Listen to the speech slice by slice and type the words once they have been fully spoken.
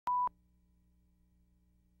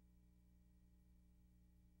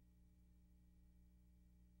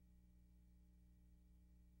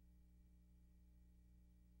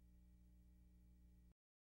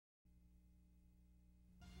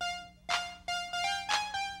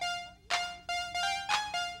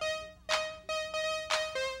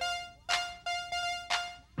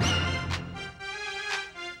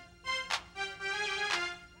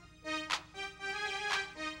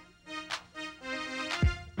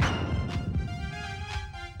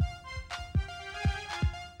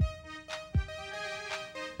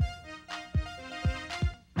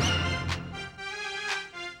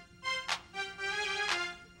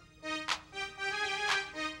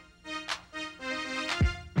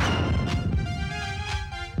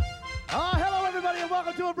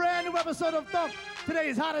welcome to a brand new episode of Thump,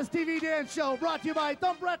 today's hottest TV dance show, brought to you by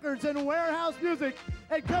Thump Records and Warehouse Music,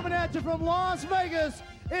 and coming at you from Las Vegas,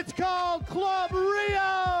 it's called Club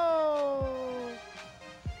Rio!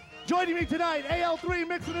 Joining me tonight, AL3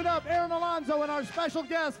 mixing it up, Aaron Alonzo, and our special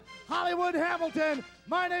guest, Hollywood Hamilton.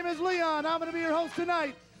 My name is Leon, I'm gonna be your host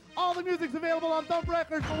tonight. All the music's available on Thump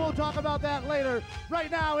Records, but we'll talk about that later.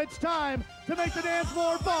 Right now, it's time to make the dance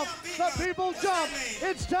floor bump, the people jump.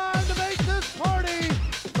 It's time to make this party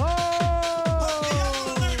go!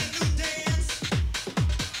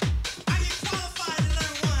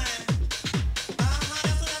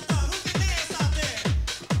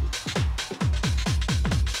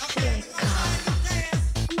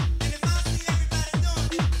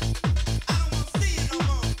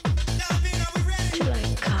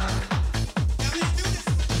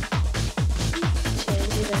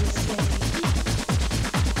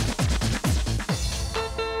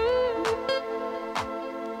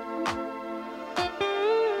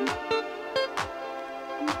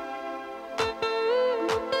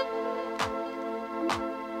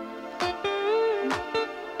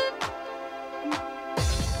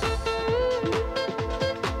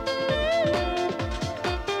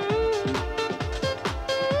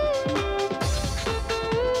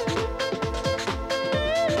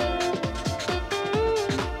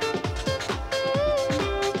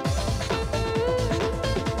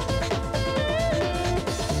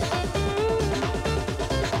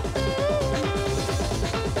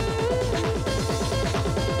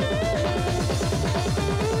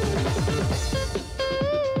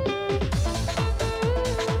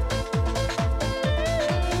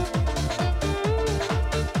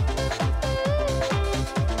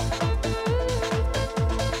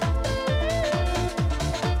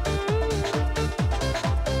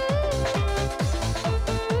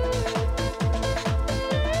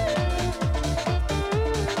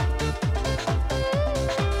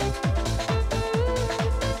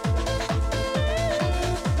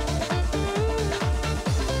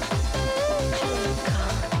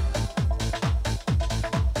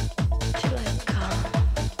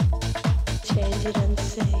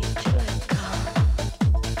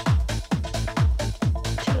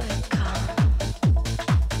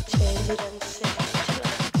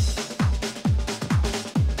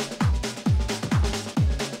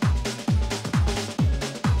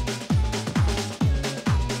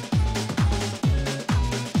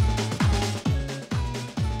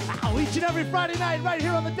 Every Friday night right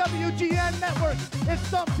here on the WGN network. It's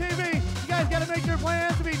Thump TV. You guys got to make your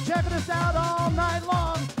plans to be checking us out all night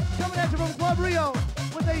long. Coming at you from Club Rio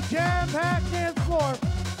with a jam-packed dance floor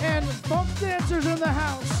and Thump dancers in the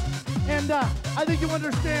house. And I think you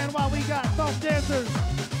understand why we got Thump dancers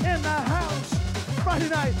in the house. Friday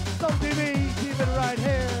night, Thump TV. Keep it right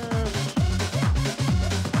here.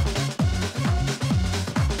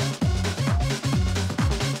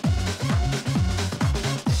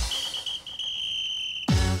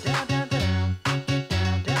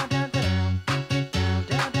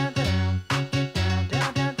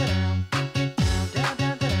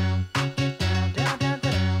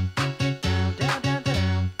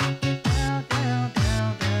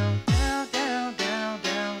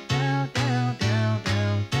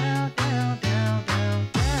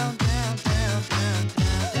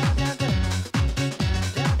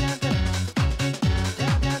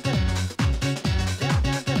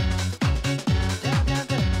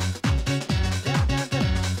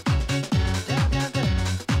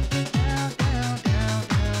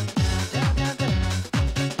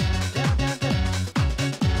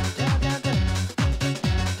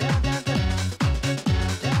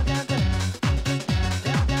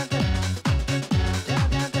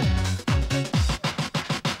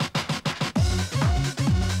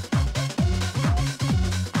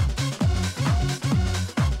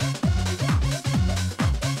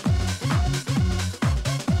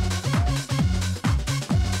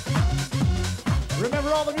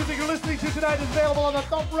 Remember, all the music you're listening to tonight is available on the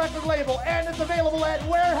Thump record label, and it's available at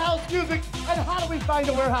Warehouse Music. And how do we find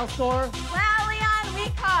a warehouse store? Well, Leon, we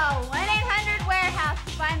call 1-800-WAREHOUSE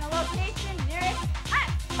to find the location nearest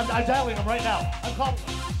us. I'm dialing them right now. I'm calling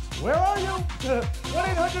them. Where are you?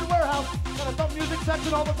 1-800-WAREHOUSE. Got a Thump music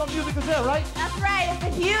section. All the Thump music is there, right? That's right. It's a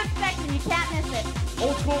huge section. You can't miss it.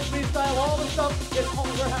 Old school, freestyle, all the stuff. It's all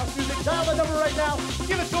Warehouse Music. Dial the number right now.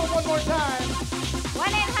 Give it to them one more time.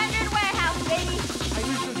 1-800-WAREHOUSE, baby. I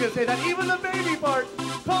usually was going to say that. Even the baby part.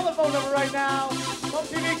 Call the phone number right now. Thump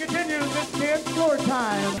TV continues. It's dance floor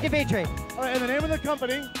time. Dimitri All right, and the name of the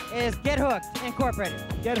company is Get Hooked Incorporated.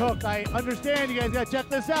 Get Hooked. I understand. You guys got to check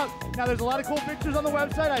this out. Now, there's a lot of cool pictures on the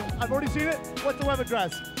website. I've already seen it. What's the web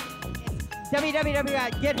address? It's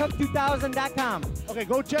www.gethooked2000.com. Okay,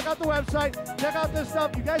 go check out the website. Check out this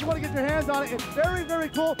stuff. You guys want to get your hands on it. It's very, very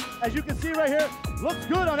cool. As you can see right here, looks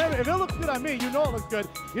good on every. If it looks good on me, you know it looks good.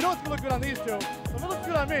 You know it's going to look good on these two. If it looks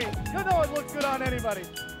good on me, you know it looks good on anybody.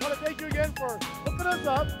 I want to thank you again for hooking us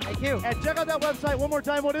up. Thank you. And check out that website one more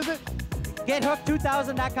time. What is it?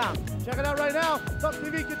 GetHooked2000.com. Check it out right now. Thump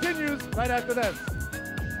TV continues right after this.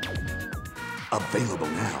 Available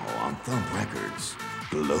now on Thump Records,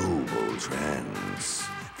 Global Trends,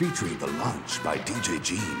 featuring The Launch by DJ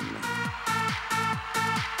Gene.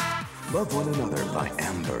 Love One Another by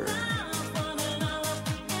Amber.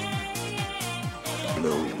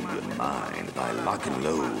 Blow Your Mind by Lock and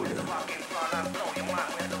Load.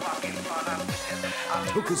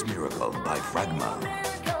 Toka's Miracle by Fragma.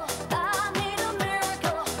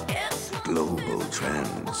 Global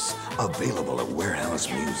Trends, available at Warehouse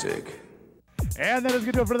Music. And that is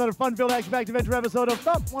going to do it for another fun-filled, action-packed adventure episode of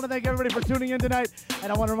Thump. I want to thank everybody for tuning in tonight. And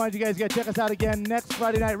I want to remind you guys to check us out again next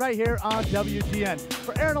Friday night right here on WGN.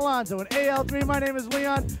 For Aaron Alonso and AL3, my name is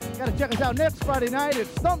Leon. Got to check us out next Friday night. It's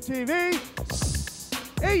Thump TV.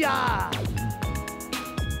 Hey-ya!